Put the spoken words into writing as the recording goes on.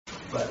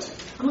But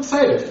I'm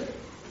excited.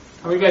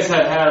 How many of you guys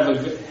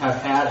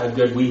have had a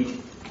good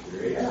week?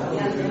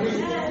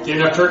 Get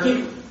enough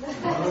turkey?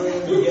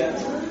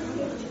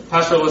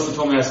 Pastor Alyssa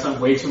told me I spent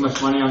way too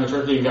much money on the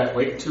turkey. You got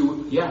way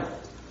too, yeah.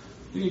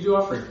 You need to do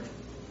offering.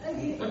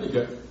 That'd be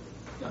good.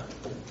 Yeah.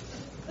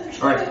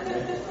 All right.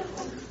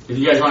 If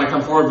you guys want to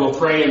come forward, we'll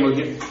pray and we'll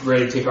get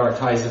ready to take our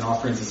tithes and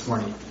offerings this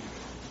morning.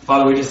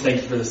 Father, we just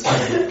thank you for this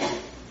time.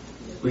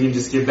 We can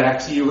just give back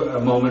to you a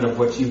moment of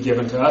what you've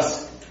given to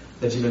us,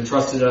 that you've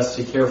entrusted us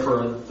to care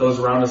for those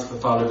around us,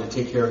 but Father, to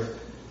take care of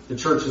the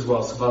church as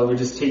well. So Father, we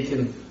just take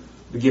and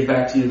we give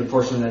back to you the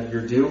portion that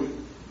you're due.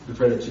 We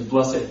pray that you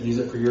bless it and use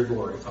it for your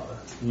glory, Father.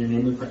 In your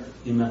name we pray.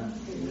 Amen.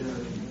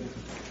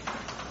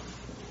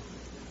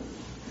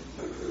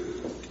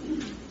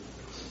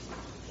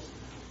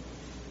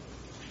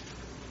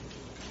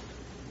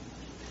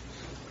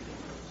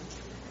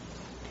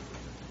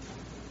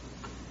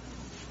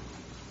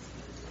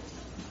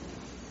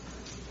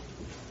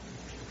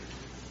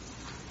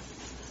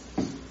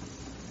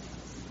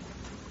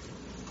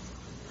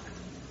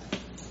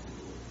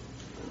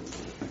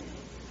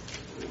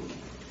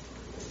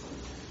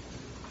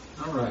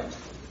 All right.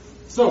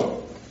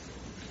 So,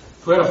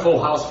 we had a full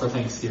house for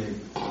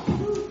Thanksgiving.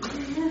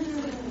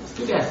 It's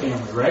good to have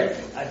family, right?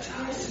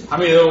 How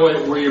many of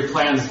those were your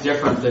plans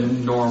different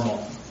than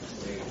normal?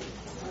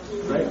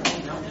 Right?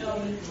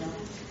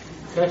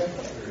 Okay.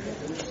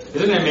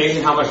 Isn't it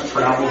amazing how much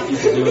travel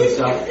people do and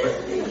stuff? But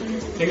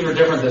things were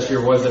different this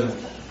year, wasn't it?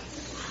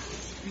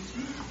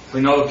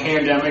 We know the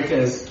pandemic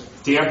has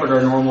dampened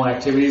our normal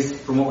activities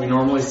from what we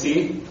normally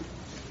see,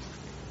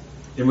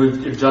 and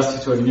we've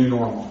adjusted to a new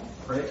normal,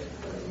 right?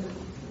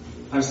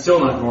 I'm still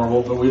not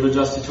normal, but we've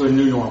adjusted to a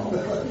new normal.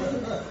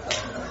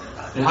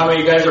 And how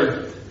many of you guys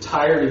are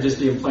tired of just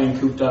being plain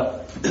cooped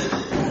up?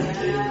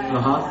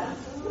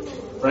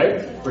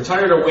 Right? We're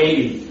tired of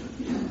waiting.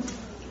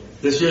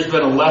 This year's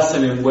been a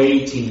lesson in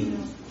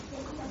waiting.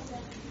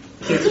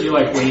 Kids, do you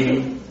like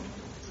waiting?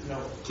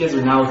 Kids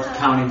are now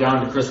counting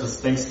down to Christmas.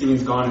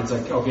 Thanksgiving's gone. It's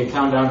like, okay,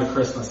 count down to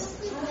Christmas.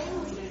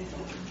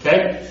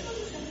 Okay?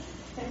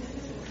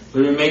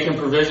 We've been making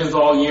provisions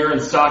all year and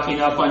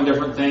stocking up on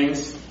different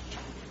things.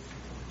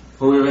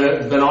 But we've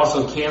been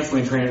also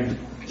canceling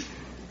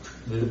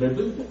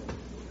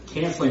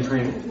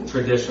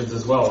traditions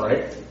as well,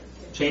 right?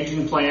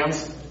 Changing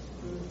plans,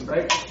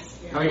 right?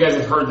 How many of you guys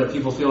have heard that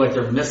people feel like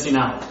they're missing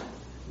out?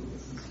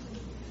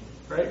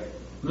 Right?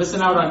 Missing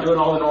out on doing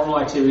all the normal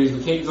activities.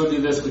 We can't go do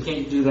this, we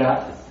can't do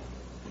that.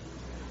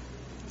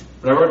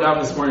 But I wrote down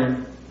this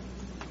morning,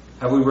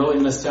 have we really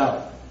missed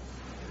out?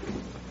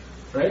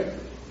 Right?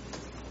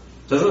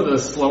 Doesn't the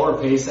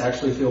slower pace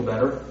actually feel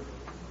better?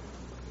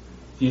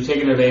 If you've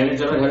taken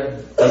advantage of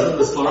it, doesn't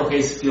the slower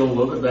pace feel a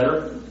little bit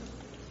better?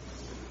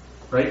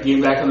 Right?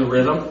 Getting back in the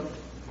rhythm.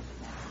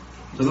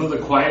 Doesn't the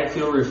quiet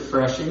feel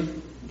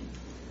refreshing?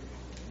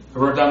 I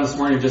wrote down this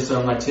morning just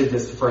on my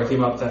tidbits before I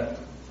came up that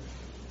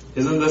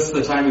isn't this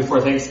the time before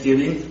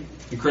Thanksgiving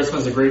and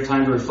Christmas a great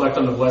time to reflect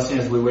on the blessing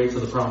as we wait for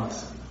the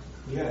promise?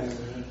 Yes.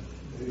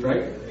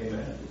 Right?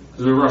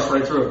 Because we rush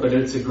right through it, but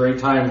it's a great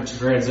time to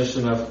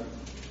transition of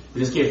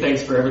we just give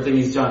thanks for everything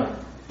He's done.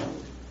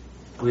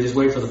 We just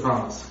wait for the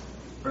promise.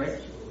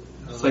 Right?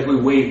 It's like we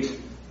wait.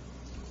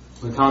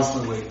 We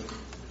constantly wait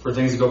for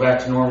things to go back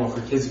to normal, for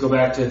kids to go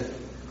back to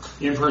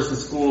in-person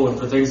school, and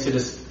for things to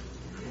just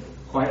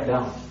quiet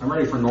down. I'm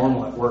ready for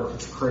normal at work.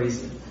 It's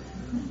crazy.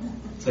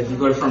 It's like you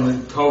go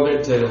from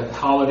COVID to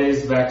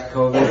holidays back to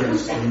COVID, and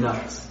it's just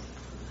nuts.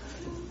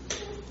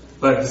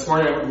 But this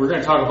morning we're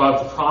going to talk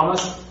about the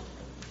promise,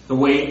 the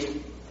wait,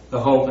 the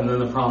hope, and then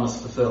the promise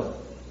fulfilled.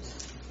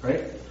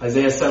 Right?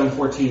 Isaiah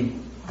 7:14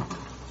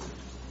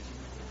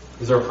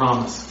 is our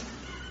promise.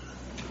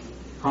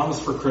 Promise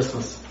for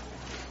Christmas.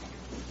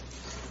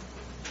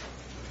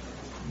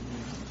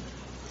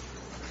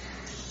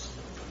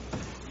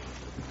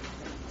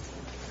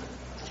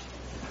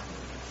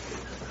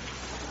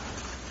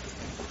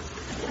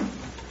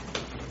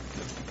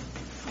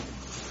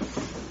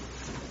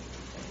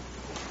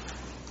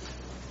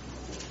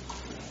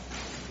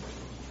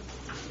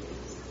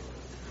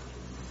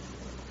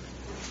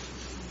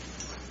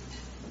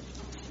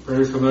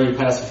 Very familiar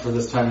passage for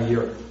this time of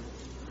year.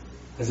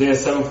 Isaiah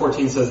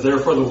 7:14 says,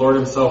 "Therefore the Lord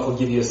Himself will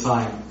give you a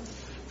sign.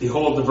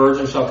 Behold, the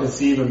virgin shall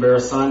conceive and bear a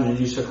son, and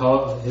you shall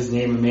call his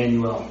name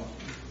Emmanuel,"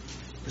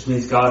 which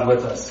means God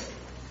with us.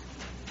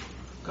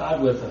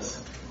 God with us.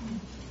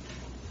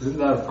 Isn't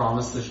that a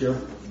promise this year?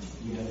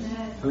 Yes.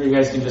 How many of you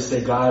guys can just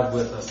say God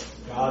with us?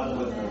 God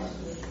with us.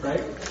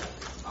 Right?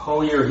 The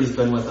whole year He's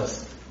been with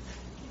us.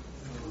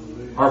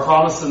 Our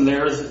promise and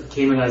theirs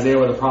came in Isaiah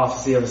with a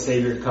prophecy of a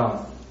Savior to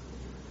come.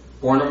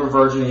 Born of a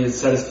virgin, He had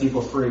set His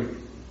people free.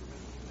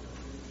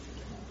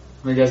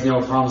 How many of you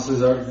guys know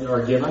promises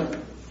are given,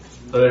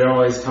 but they don't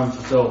always come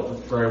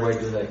fulfilled right away,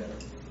 do they?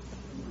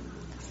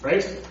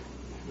 Right?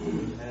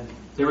 Amen.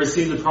 They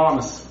received the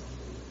promise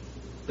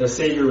that a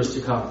Savior was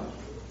to come.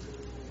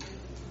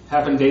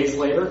 Happened days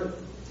later?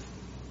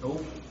 No.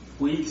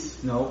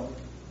 Weeks? No.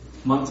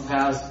 Months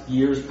passed,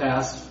 years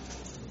passed.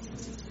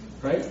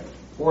 Right?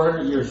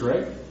 400 years,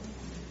 right?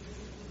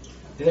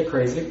 Isn't that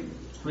crazy? How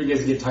many of you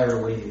guys get tired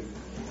of waiting?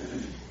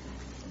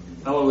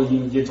 Hello,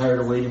 you get tired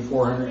of waiting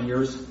 400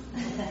 years?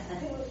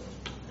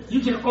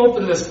 You can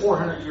open this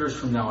 400 years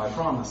from now, I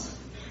promise.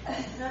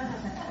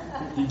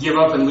 You give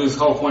up and lose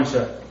hope, won't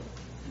you?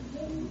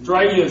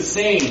 Drive you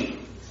insane.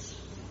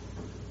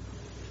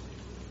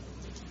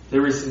 They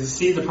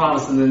received the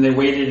promise and then they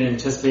waited in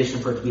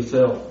anticipation for it to be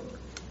filled.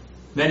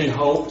 Many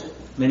hoped,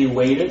 many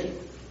waited,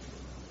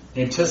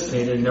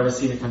 anticipated, and never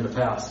seen it come to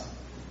pass.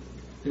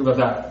 Think about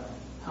that.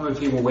 How many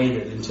people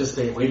waited,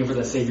 anticipated, waiting for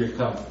that Savior to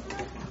come?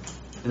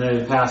 And then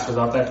it passed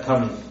without that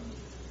coming.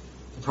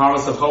 The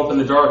promise of hope in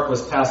the dark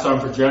was passed on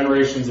for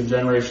generations and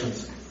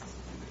generations,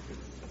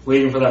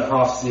 waiting for that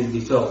prophecy to be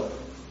filled.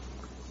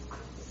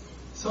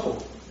 So, turn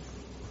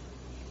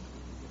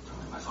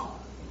on my phone.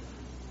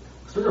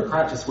 So we're going to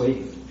practice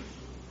waiting.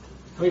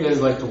 How many of you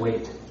guys like to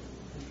wait?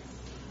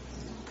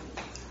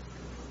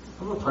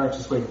 I'm going to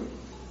practice waiting.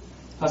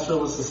 Pastor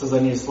Alyssa says I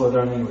need to slow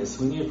down anyway,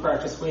 so we need to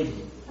practice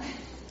waiting.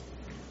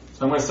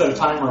 So I'm going to set a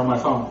timer on my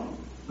phone.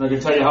 I'm not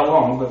going to tell you how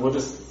long, but we'll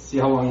just see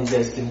how long you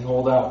guys can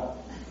hold out.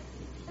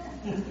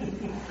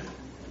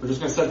 We're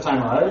just going to set a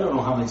timer. I don't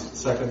know how many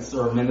seconds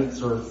or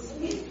minutes or...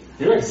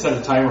 Maybe I can set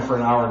a timer for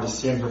an hour and just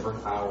stand here for an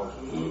hour.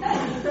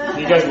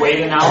 Can you guys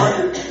wait an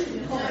hour?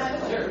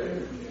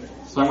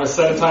 So I'm going to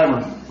set a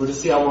timer. We'll just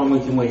see how long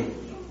we can wait.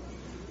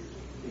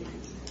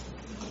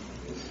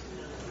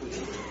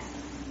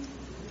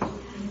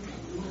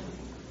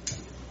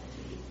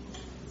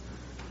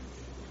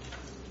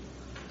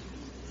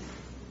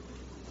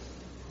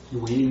 You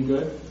waiting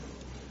good?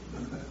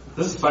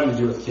 This is fun to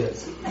do with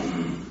kids.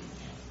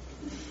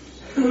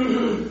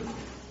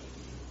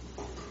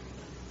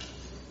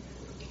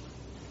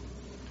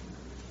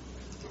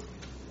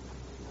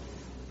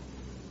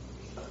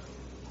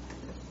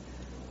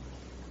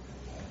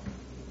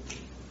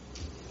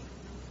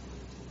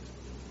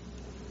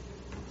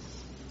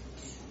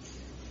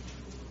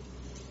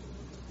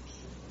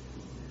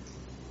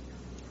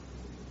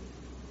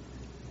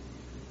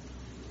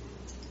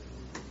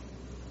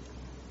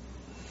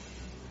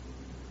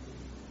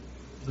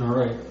 All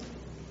right.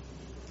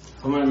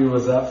 How many of you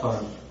was that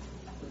fun?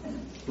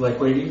 You like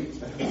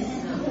waiting?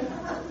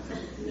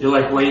 You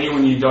like waiting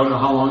when you don't know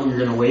how long you're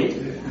going to wait?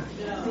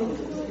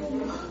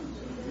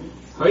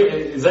 Wait,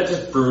 is that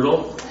just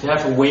brutal? You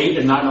have to wait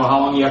and not know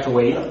how long you have to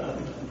wait?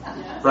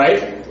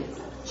 Right?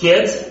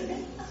 Kids?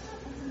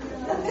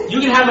 You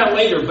can have that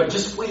later, but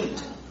just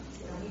wait.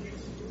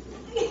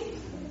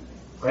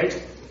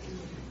 Right?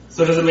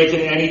 So does it make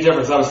any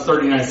difference? That was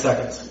 39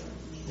 seconds.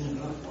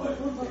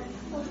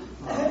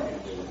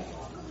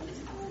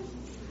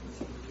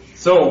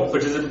 So, but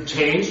does it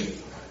change?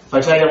 If I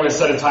tell you I'm going to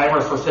set a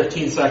timer for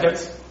 15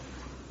 seconds,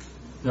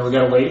 then we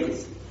got to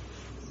wait.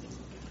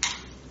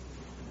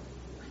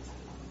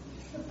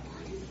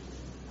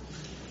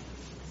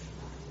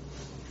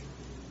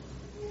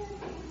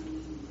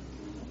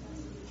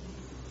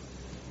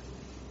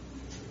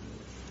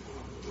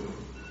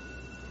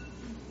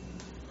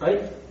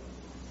 Right?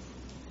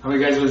 How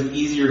many guys was it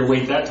easier to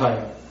wait that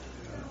time?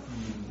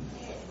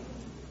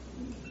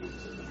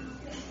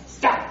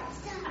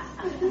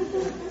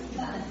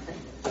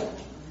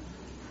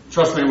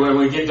 Trust me, when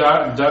we get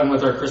done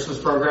with our Christmas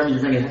program, you're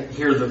going to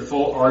hear the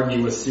full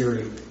argue with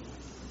Siri.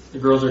 The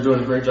girls are doing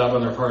a great job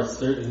on their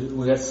parts.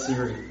 We got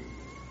Siri.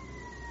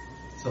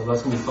 So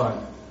that's going to be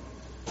fun.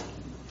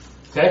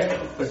 Okay?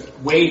 But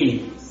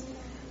waiting. It's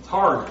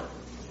hard.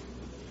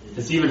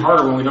 It's even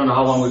harder when we don't know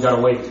how long we've got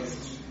to wait.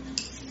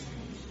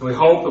 And we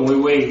hope and we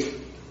wait.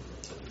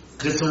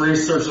 Did some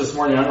research this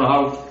morning. I don't know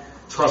how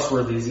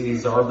trustworthy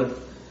these are, but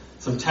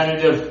some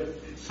tentative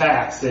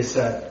facts, they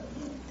said.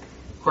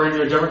 According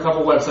to a different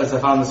couple websites I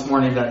found this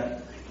morning,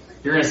 that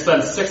you're going to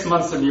spend 6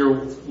 months of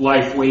your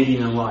life waiting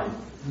in line.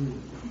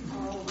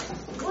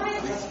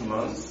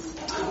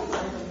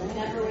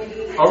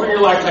 Over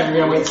your lifetime,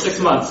 you're going to wait 6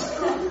 months.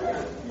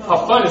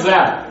 How fun is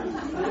that?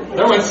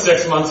 There went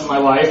 6 months of my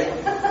life.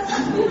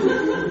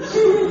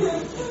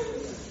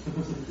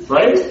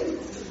 Right?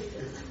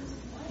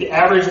 The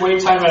average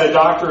wait time at a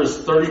doctor is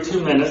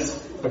 32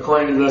 minutes,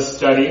 according to this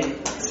study.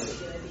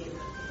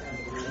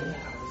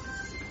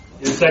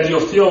 It said you'll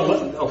feel,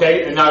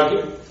 okay, and now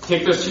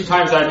take those 2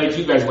 times I made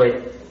you guys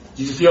wait.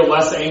 Did you feel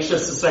less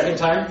anxious the second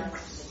time?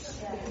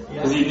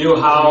 Because you knew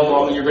how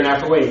long you're going to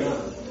have to wait.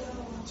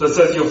 So it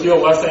says you'll feel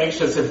less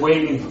anxious if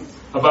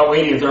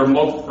there are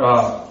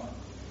multiple,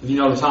 if you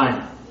know the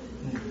time.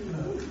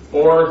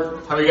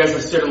 Or how many of you guys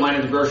have stood in line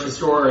at the grocery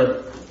store or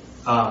at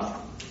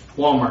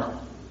Walmart?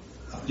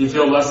 Do you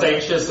feel less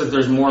anxious if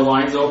there's more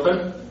lines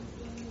open?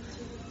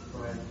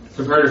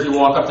 Compared to if you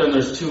walk up there and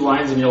there's 2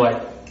 lines and you're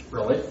like,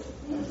 really?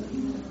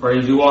 Or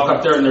if you walk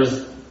up there and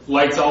there's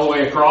lights all the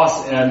way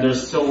across and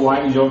there's still a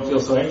line, you don't feel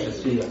so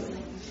anxious, do you?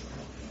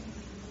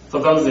 So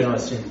that was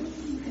interesting.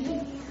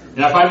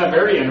 And I find that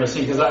very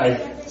interesting because I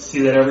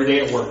see that every day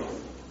at work.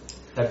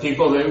 That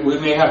people, we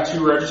may have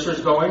 2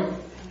 registers going,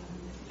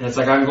 and it's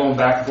like I'm going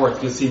back and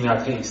forth. You'll see me, I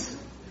pace.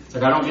 It's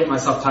like I don't get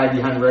myself tied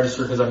behind the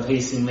register because I'm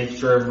pacing, making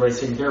sure everybody's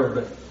taken care of.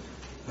 But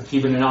I'm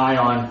keeping an eye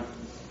on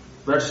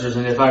registers.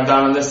 And if I'm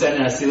down on this end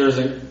and I see there's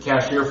a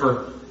cashier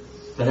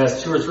that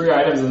has 2 or 3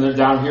 items, and they're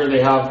down here,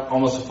 they have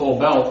almost a full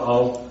belt,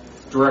 I'll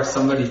direct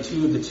somebody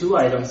to the 2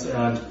 items,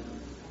 and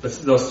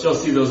they'll still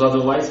see those other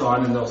lights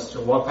on, and they'll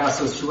still walk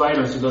past those 2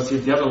 items to go see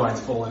if the other line's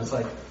full. And it's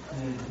like,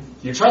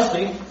 if you trust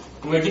me,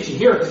 I'm going to get you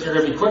here because you're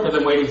going to be quicker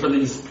than waiting for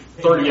these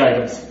 30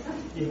 items.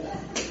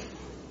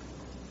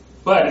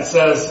 But it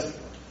says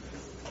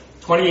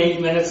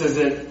 28 minutes is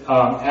it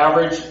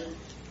average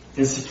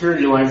in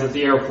security lines at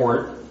the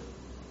airport.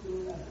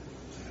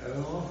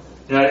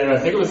 And I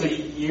think it was a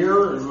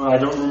year, I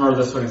don't remember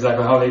this one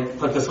exactly how they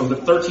put this one,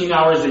 but 13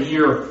 hours a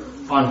year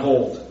on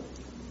hold.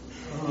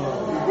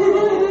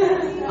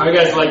 How do you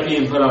guys like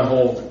being put on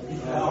hold?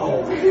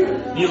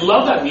 You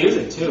love that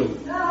music too.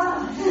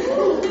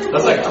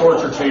 That's like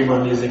torture chamber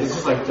music. It's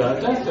just like da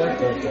da da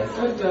da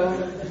da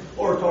da.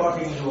 Or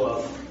talking to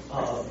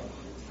a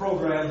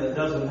program that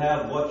doesn't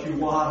have what you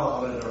want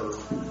on it,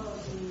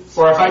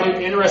 or I find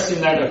it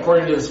interesting that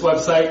according to this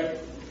website,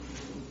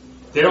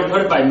 they don't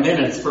put it by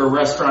minutes for a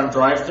restaurant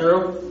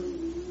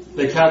drive-through.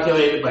 They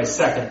calculate it by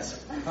seconds.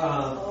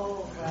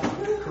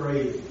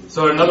 Crazy.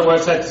 So another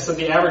website said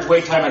the average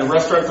wait time at a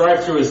restaurant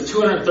drive-through is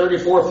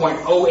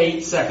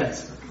 234.08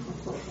 seconds.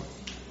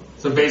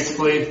 So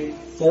basically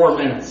 4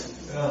 minutes.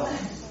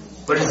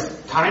 But it's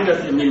kind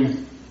of,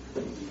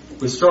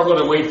 we struggle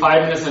to wait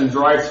 5 minutes in a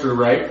drive-through,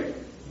 right?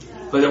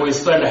 But then we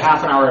spend a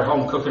half an hour at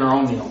home cooking our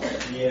own meal.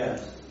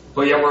 Yes.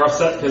 But yeah, we're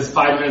upset because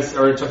 5 minutes,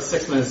 or it took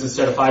 6 minutes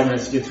instead of 5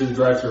 minutes to get through the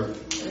drive-through.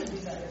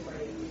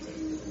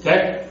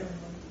 Okay?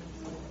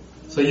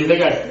 So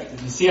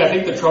I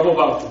think the trouble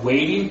about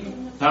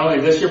waiting, not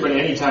only this year, but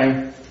any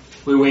time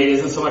we wait,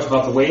 isn't so much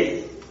about the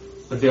wait,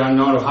 but the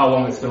unknown of how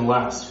long it's going to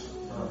last.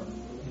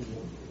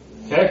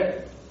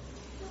 Okay?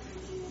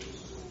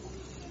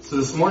 So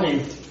this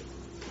morning,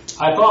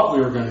 I thought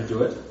we were going to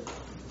do it.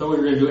 I thought we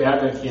were going to do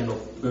Advent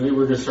candle. Maybe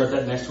we're going to start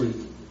that next week.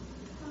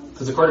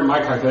 Because according to my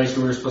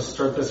calculation, we were supposed to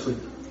start this week.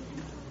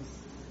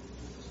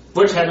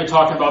 Which had me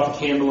talking about the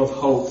candle of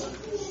hope.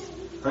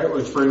 Right?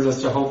 Which brings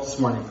us to hope this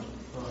morning.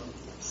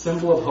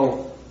 Symbol of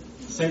hope.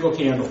 Single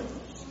candle.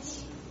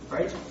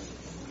 Right?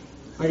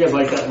 I guys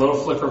like that little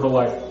flicker of a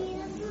light.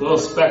 A little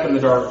speck in the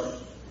dark.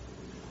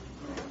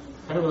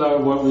 Kind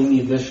of what we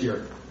need this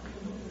year.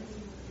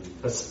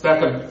 A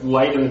speck of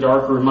light in the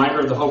dark, a reminder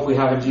of the hope we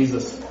have in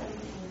Jesus.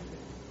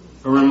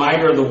 A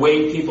reminder of the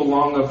wait people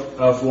long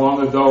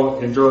ago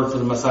endured for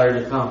the Messiah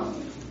to come.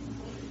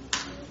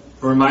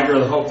 A reminder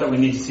of the hope that we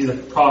need to see the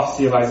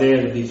prophecy of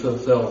Isaiah to be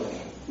fulfilled.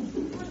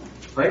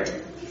 Right?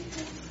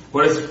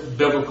 What is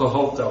biblical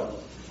hope, though?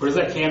 What does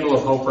that candle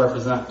of hope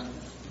represent?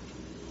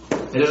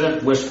 It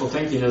isn't wishful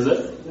thinking, is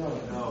it?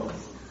 No.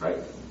 Right?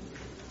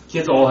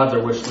 Kids all have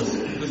their wish list.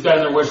 Who's got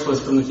their wish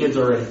list from the kids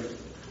already?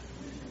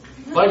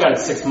 Well, I got it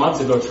 6 months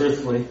ago,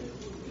 truthfully.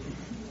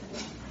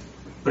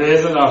 But it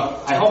isn't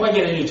I hope I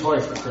get a new toy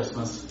for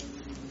Christmas.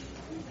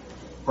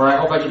 Or I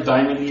hope I get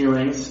diamond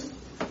earrings.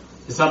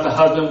 It's not the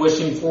husband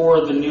wishing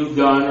for the new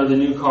gun or the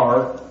new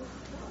car.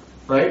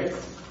 Right?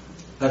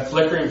 That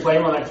flickering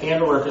flame on that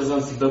candle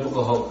represents the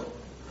biblical hope.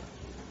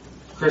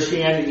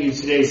 Christianity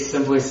today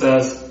simply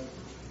says,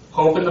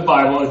 hope in the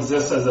Bible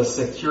exists as a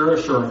secure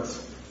assurance.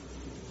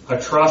 A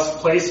trust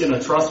placed in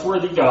a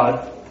trustworthy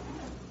God.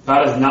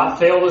 God has not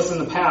failed us in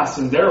the past,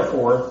 and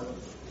therefore,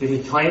 if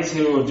He claims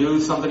He will do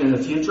something in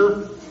the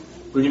future,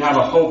 we can have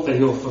a hope that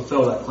He will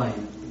fulfill that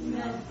claim.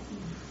 Amen.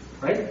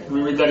 Right? Let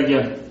me read that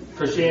again.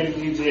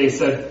 Christianity today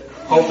said,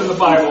 hope in the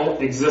Bible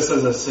exists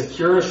as a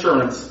secure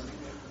assurance,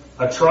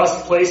 a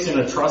trust placed in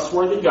a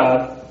trustworthy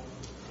God,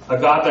 a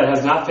God that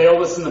has not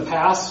failed us in the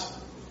past,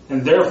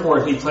 and therefore,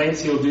 if He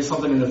claims He will do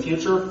something in the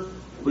future,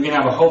 we can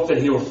have a hope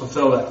that He will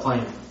fulfill that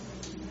claim.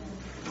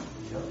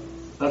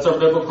 That's our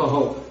biblical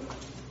hope.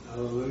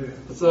 Hallelujah.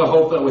 That's the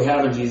hope that we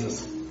have in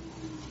Jesus.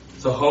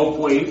 So hope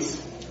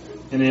waits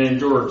and it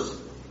endures.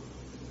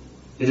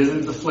 It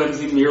isn't the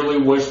flimsy, merely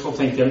wishful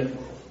thinking.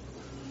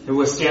 It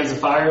withstands the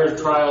fire,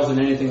 trials, and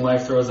anything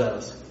life throws at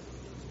us.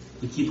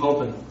 We keep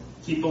hoping,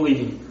 keep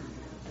believing.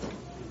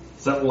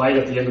 It's that light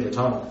at the end of the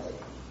tunnel.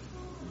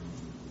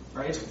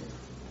 Right?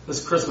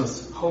 This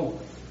Christmas,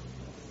 hope.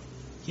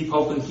 Keep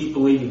hoping, keep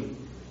believing.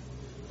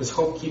 This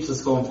hope keeps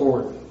us going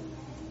forward.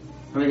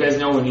 How many of you guys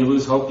know when you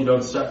lose hope, you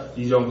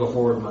don't go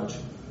forward much?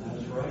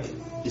 That's right.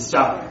 You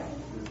stop.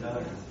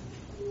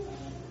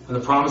 When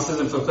the promise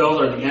isn't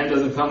fulfilled or the end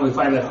doesn't come, we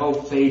find that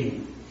hope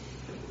fading.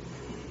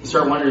 You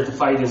start wondering if the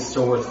fight is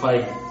still worth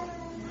fighting.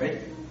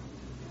 Right?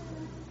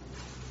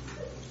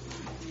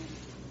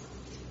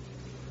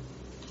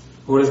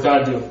 What does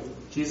God do?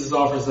 Jesus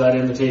offers that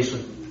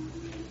invitation.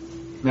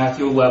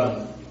 Matthew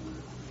 11.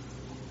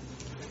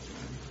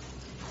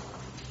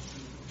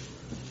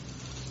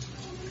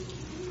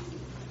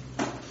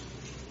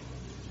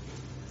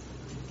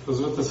 Goes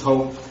with this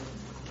hope.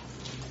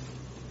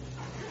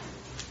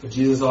 But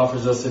Jesus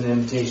offers us an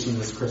invitation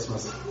this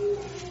Christmas.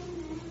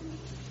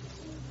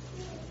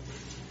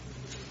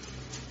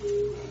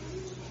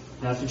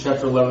 Matthew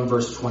chapter 11,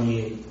 verse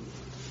 28.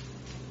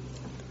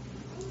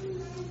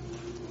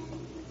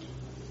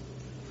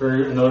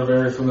 Another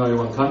very familiar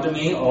one. Come to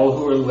me, all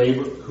who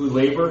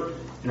labor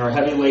and are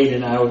heavy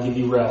laden, and I will give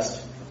you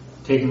rest.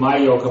 Take my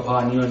yoke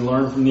upon you and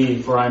learn from me,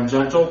 for I am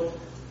gentle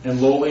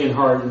and lowly in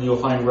heart, and you will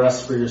find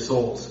rest for your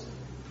souls.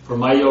 For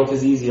my yoke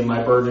is easy and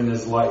my burden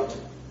is light.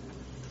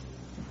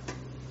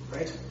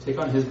 Right? Take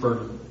on his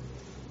burden.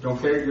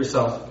 Don't carry it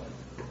yourself.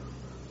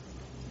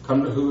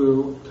 Come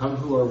who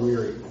are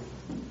weary.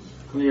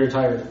 Come who are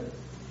tired.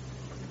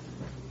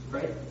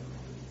 Right?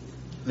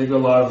 I think a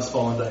lot of us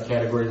fall into that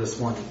category this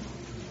morning.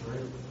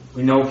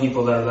 We know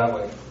people that are that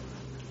way.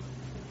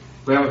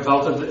 We haven't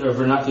felt it, or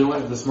we're not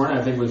feeling it this morning.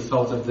 I think we've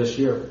felt it this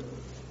year.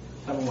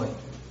 Haven't we?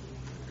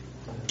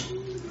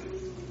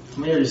 How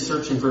many are you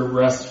searching for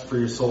rest for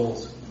your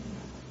souls?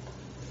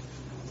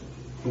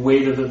 The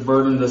weight of the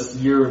burden this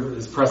year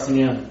is pressing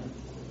in.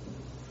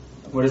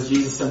 What does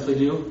Jesus simply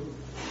do?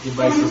 He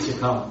invites us to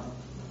come.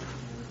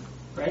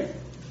 Right?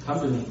 Come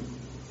to me.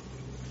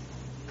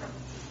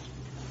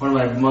 One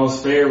of my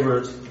most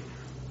favorite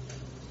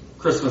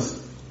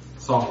Christmas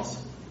songs.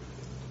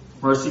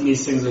 Mercy Me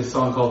sings a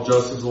song called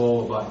Joseph's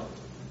Lullaby.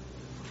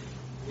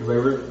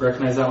 Everybody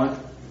recognize that one?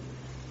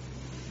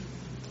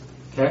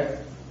 Okay?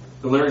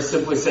 The lyrics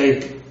simply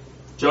say,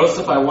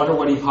 Joseph, I wonder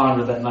what he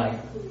pondered that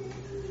night.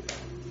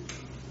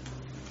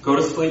 Go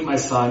to sleep, my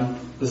son,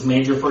 this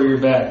manger for your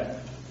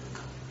bed.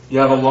 You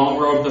have a long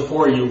road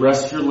before you,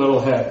 rest your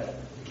little head.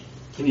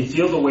 Can you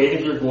feel the weight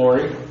of your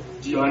glory?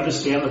 Do you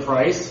understand the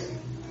price?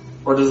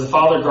 Or does the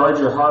Father guard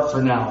your heart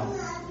for now,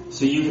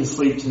 so you can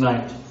sleep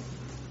tonight?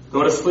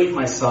 Go to sleep,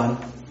 my son.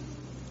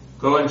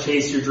 Go and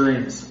chase your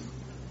dreams.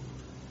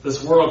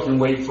 This world can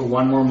wait for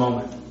one more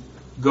moment.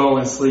 Go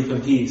and sleep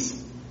in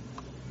peace.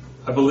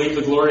 I believe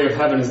the glory of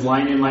heaven is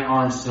lying in my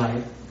arms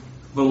tonight.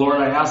 But Lord,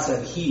 I ask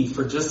that He,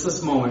 for just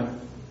this moment,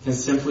 can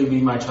simply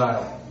be my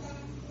child.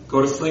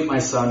 Go to sleep, my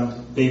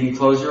son. Baby,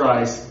 close your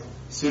eyes.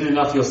 Soon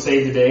enough you'll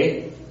save the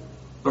day.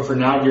 But for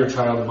now, dear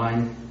child of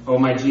mine, oh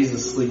my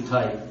Jesus, sleep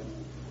tight.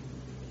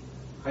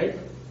 Right?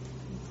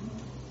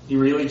 You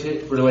really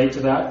relate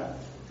to that?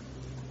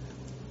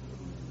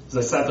 As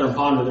I sat there and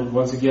pondered it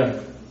once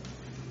again.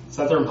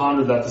 Sat there and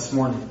pondered that this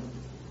morning.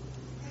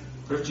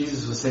 What if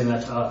Jesus was saying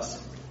that to us?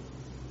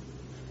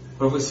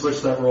 What if we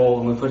switched that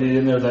role and we put it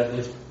in there that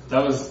if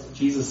that was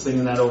Jesus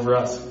singing that over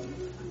us?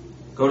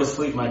 Go to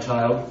sleep, my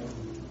child.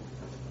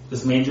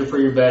 This manger for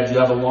your bed. You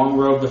have a long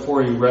road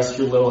before you. Rest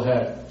your little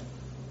head.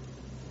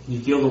 Can you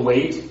feel the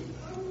weight?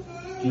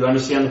 Do you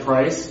understand the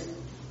price?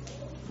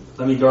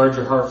 Let me guard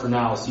your heart for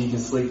now so you can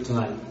sleep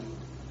tonight.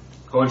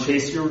 Go and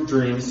chase your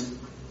dreams.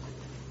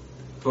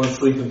 Go and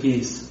sleep in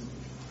peace.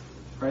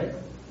 Right?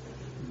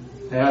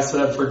 I ask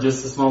that for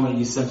just this moment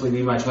you simply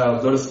be my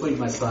child. Go to sleep,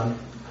 my son.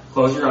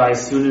 Close your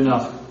eyes. Soon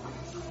enough,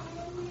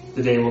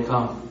 the day will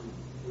come.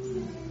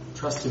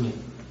 Trust in me.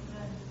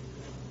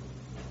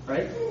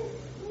 Right?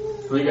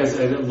 So you guys,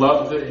 I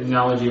love the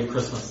analogy of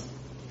Christmas.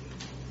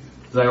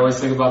 Because I always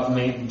think about the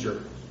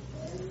manger.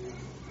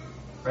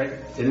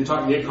 Right? They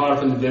didn't get caught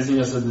up in the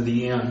busyness of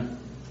the inn.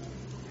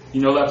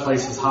 You know that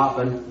place was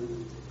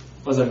hopping.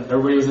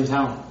 Everybody was in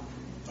town.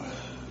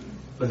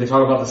 But they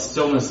talk about the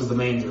stillness of the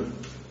manger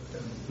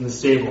in the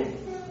stable.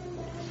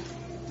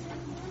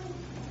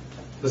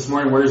 This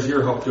morning, where's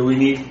your hope? Do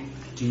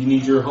you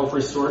need your hope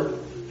restored?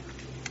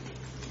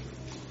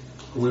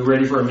 Are we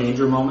ready for a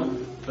manger moment?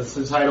 That's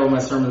the title of my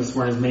sermon this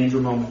morning, is Manger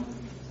Moment.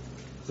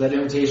 That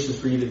invitation is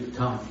for you to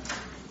come.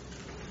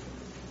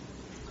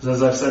 Because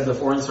as I've said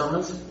before in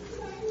sermons,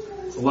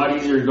 it's a lot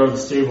easier to go to the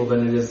stable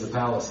than it is the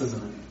palace,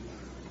 isn't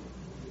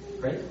it?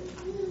 Right?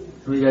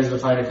 Some of you guys would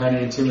find it kind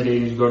of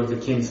intimidating to go to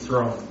the king's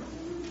throne.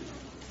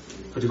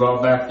 But to go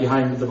out back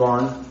behind the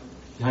barn,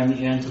 behind the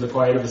inn, to the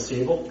quiet of a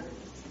stable,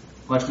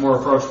 much more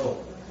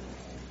approachable.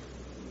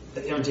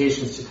 The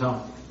invitation is to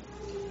come.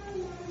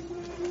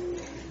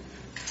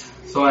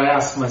 So I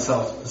asked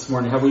myself this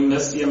morning, have we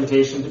missed the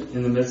invitation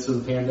in the midst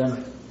of the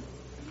pandemic?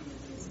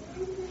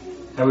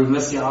 Have we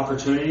missed the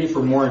opportunity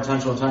for more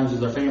intentional times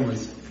with our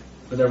families,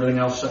 with everything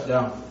else shut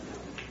down?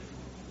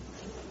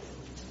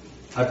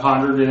 I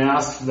pondered and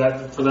asked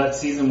that for that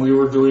season we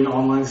were doing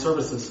online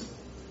services.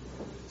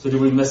 So did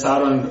we miss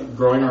out on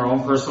growing our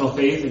own personal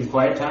faith in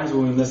quiet times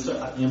when we missed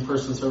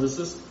in-person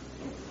services?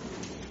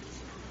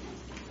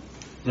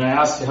 And I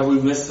asked, have we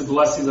missed the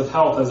blessings of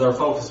health as our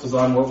focus was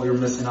on what we were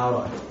missing out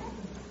on?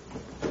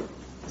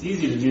 It's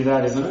easy to do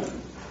that, isn't it?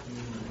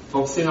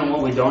 Focusing on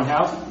what we don't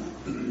have?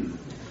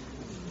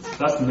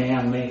 That's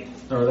man-made.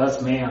 Or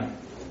that's man.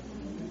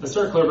 Let's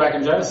start clear back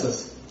in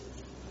Genesis.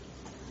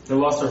 They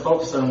lost their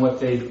focus on what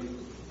they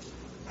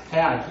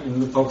had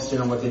and focused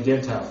in on what they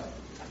didn't have.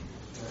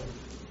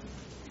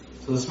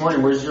 So this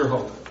morning, where's your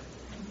hope?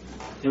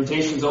 The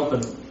invitation's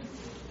open.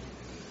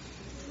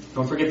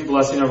 Don't forget the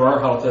blessing of our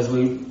health as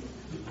we,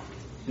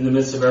 in the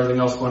midst of everything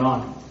else going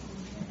on.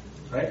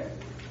 Right?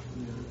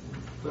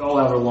 We all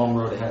have a long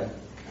road ahead.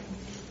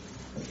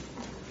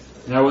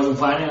 And I wasn't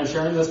planning on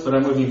sharing this, but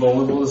I'm going to be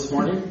vulnerable this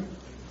morning.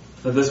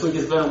 That this week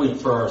has been a week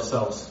for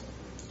ourselves.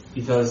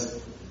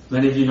 Because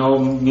many of you know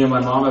me and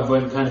my mom have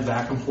went kind of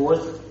back and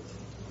forth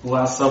the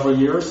last several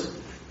years.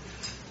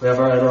 We have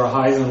our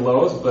highs and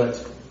lows,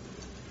 but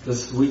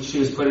this week she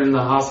was put in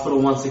the hospital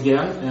once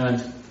again,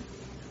 and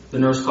the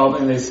nurse called me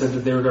and they said that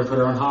they were going to put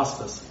her on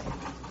hospice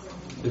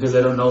because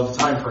they don't know the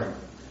time frame.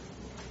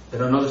 They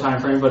don't know the time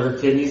frame, but her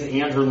kidneys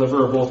and her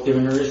liver are both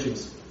giving her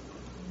issues.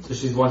 So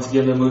she's once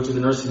again been moved to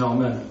the nursing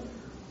home. And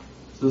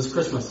so this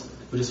Christmas,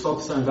 we just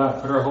focus on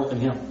God, put our hope in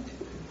Him.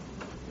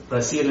 But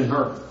I see it in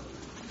her.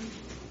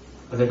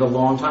 I think a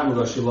long time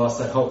ago she lost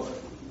that hope.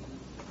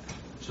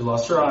 She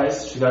lost her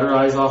eyes. She got her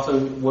eyes off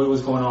of what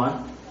was going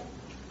on.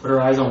 Put her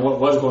eyes on what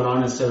was going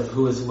on instead of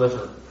who is with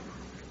her.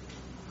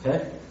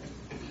 Okay?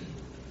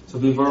 So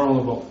be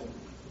vulnerable.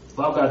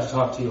 Allow God to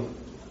talk to you.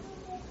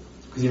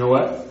 Because you know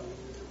what?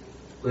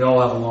 We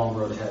all have a long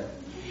road ahead.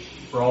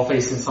 We're all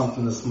facing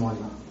something this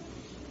morning.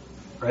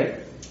 Right?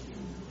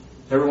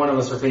 Every one of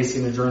us are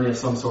facing a journey of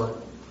some sort.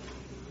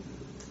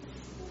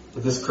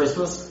 But this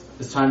Christmas,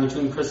 this time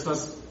between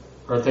Christmas,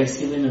 or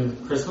Thanksgiving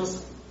and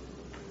Christmas,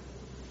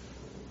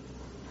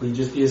 will you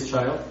just be His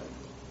child?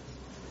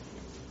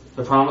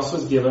 The promise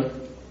was given,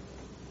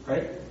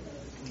 right?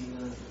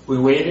 We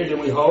waited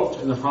and we hoped,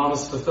 and the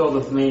promise fulfilled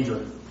at the manger.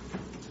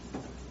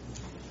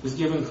 It was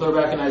given clear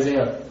back in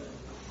Isaiah.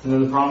 And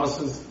then the promise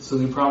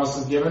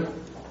was given,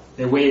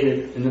 they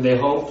waited, and then they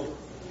hoped,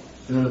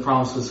 and then the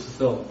promise was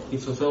fulfilled. He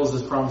fulfills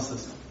His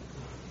promises.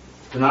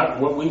 They're not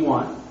what we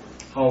want,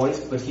 always,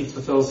 but He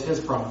fulfills His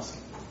promise.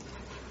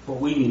 What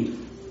we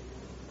need.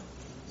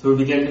 So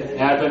we begin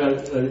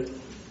Advent,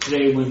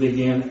 today we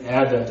begin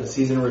Advent, a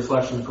season of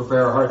reflection to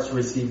prepare our hearts to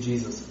receive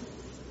Jesus.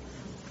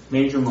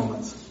 Manger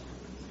moments.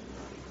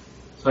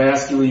 So I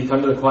ask you, will you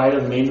come to the quiet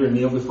of the manger and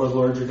kneel before the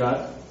Lord your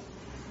God?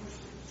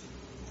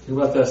 Think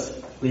about this.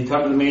 Will you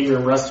come to the manger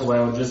and rest a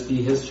while and just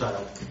be His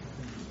child?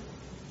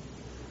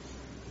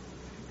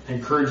 I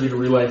encourage you to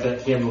relight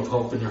that candle of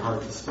hope in your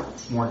heart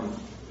this morning.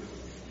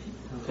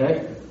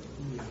 Okay?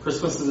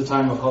 Christmas is a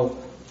time of hope.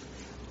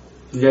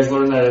 You guys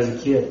learned that as a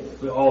kid.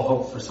 We all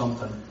hope for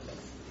something.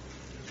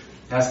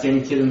 Ask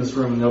any kid in this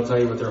room and they'll tell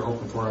you what they're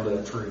hoping for under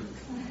that tree.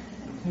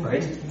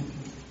 Right?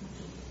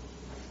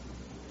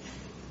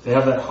 They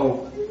have that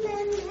hope.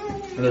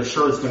 And they're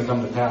sure it's going to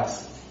come to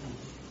pass.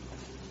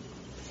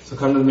 So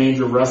come to the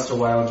manger, rest a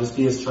while, and just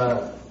be His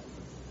child.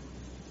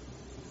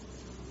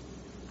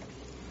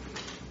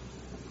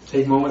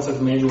 Take moments at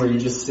the manger where you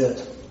just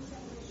sit.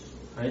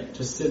 Right?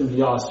 Just sit and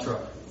be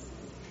awestruck.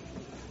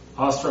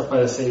 Awestruck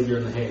by the Savior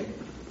in the hay.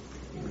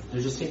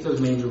 You just take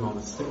those manger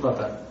moments. Think about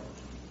that.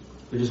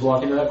 You just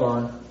walk into that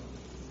barn.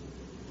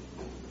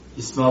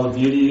 You smell the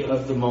beauty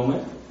of the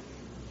moment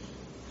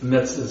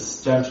amidst the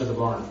stench of the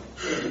barn.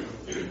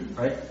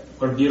 Right?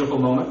 What a beautiful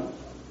moment.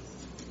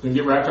 We can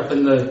get wrapped up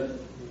in the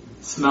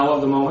smell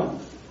of the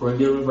moment, or we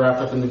can get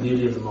wrapped up in the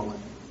beauty of the moment.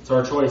 It's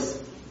our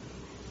choice.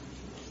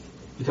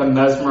 Become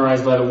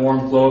mesmerized by the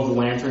warm glow of the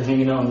lantern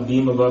hanging out on the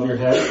beam above your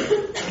head.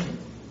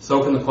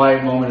 Soak in the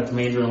quiet moment at the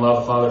manger and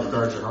allow the Father to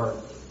guard your heart.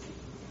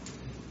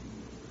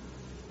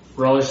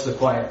 Relish the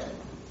quiet.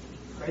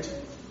 Right?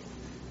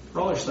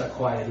 Relish that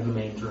quiet in the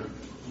manger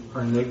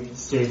or in the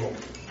stable.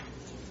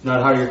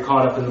 Not how you're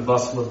caught up in the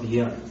bustle of the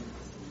inn.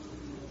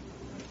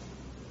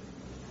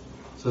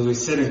 So as we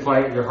sit in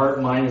quiet, your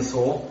heart, mind, and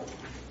soul,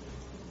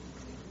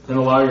 then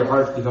allow your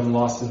heart to become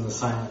lost in the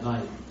silent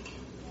night.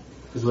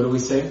 Because what do we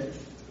say?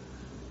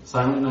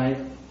 Silent night,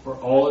 where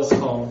all is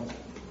calm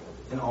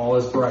and all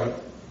is bright.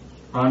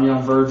 Round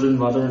yon virgin,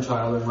 mother and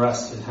child, and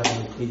rest in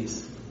heavenly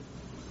peace.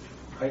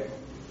 Right?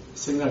 We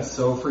sing that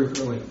so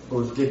frequently, but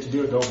we forget to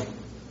do it, don't we?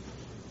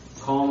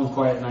 Calm and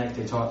quiet night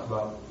they talk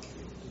about.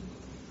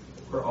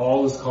 Where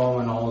all is calm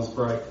and all is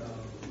bright.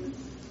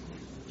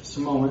 Just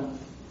a moment.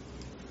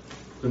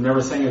 We've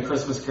never sang a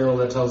Christmas carol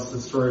that tells the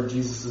story of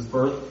Jesus'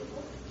 birth,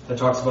 that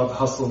talks about the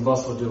hustle and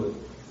bustle, do we?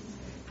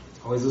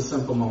 It's always the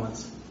simple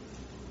moments.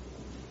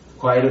 The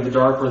quiet of the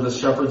dark where the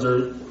shepherds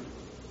are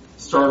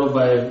startled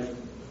by an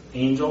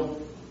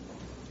angel,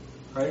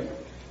 right?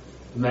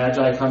 The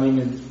Magi coming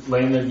and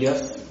laying their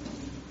gifts.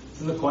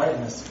 It's in the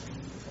quietness.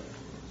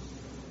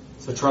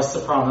 So trust the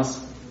promise,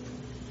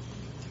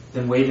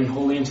 then wait in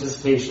holy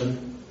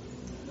anticipation,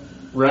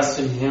 rest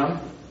in Him,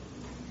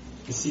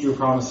 and see your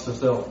promise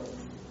fulfilled.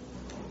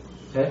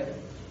 Okay?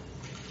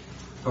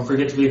 Don't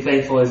forget to be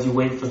thankful as you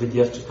wait for the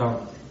gift to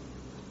come.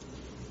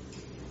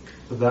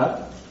 With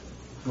that,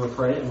 we'll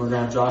pray, and we're going to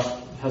have Josh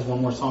has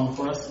one more song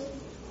for us.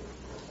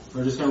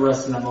 We're just going to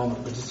rest in that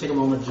moment, but just take a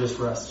moment to just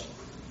rest.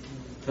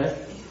 Okay?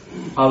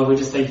 Father, we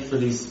just thank you for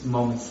these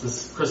moments,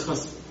 this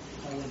Christmas.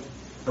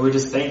 And we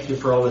just thank you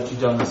for all that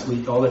you've done this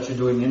week, all that you're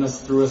doing in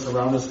us, through us,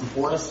 around us, and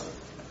for us.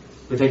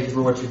 We thank you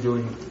for what you're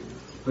doing.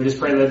 We just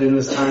pray that in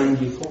this time,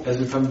 before, as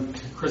we come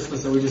to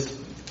Christmas, that we just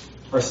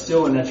are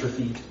still and at your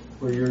feet,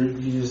 where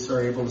you just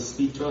are able to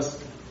speak to us,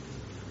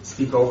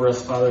 speak over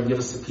us, Father, and give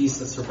us the peace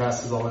that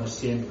surpasses all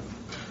understanding.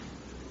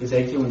 We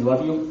thank you and we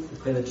love you. We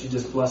pray that you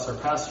just bless our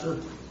pastor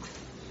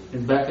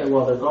and Becca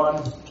while they're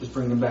gone. Just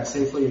bring them back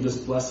safely and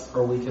just bless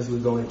our week as we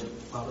go into it,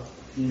 Father.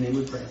 In your name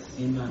we pray.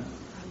 Amen.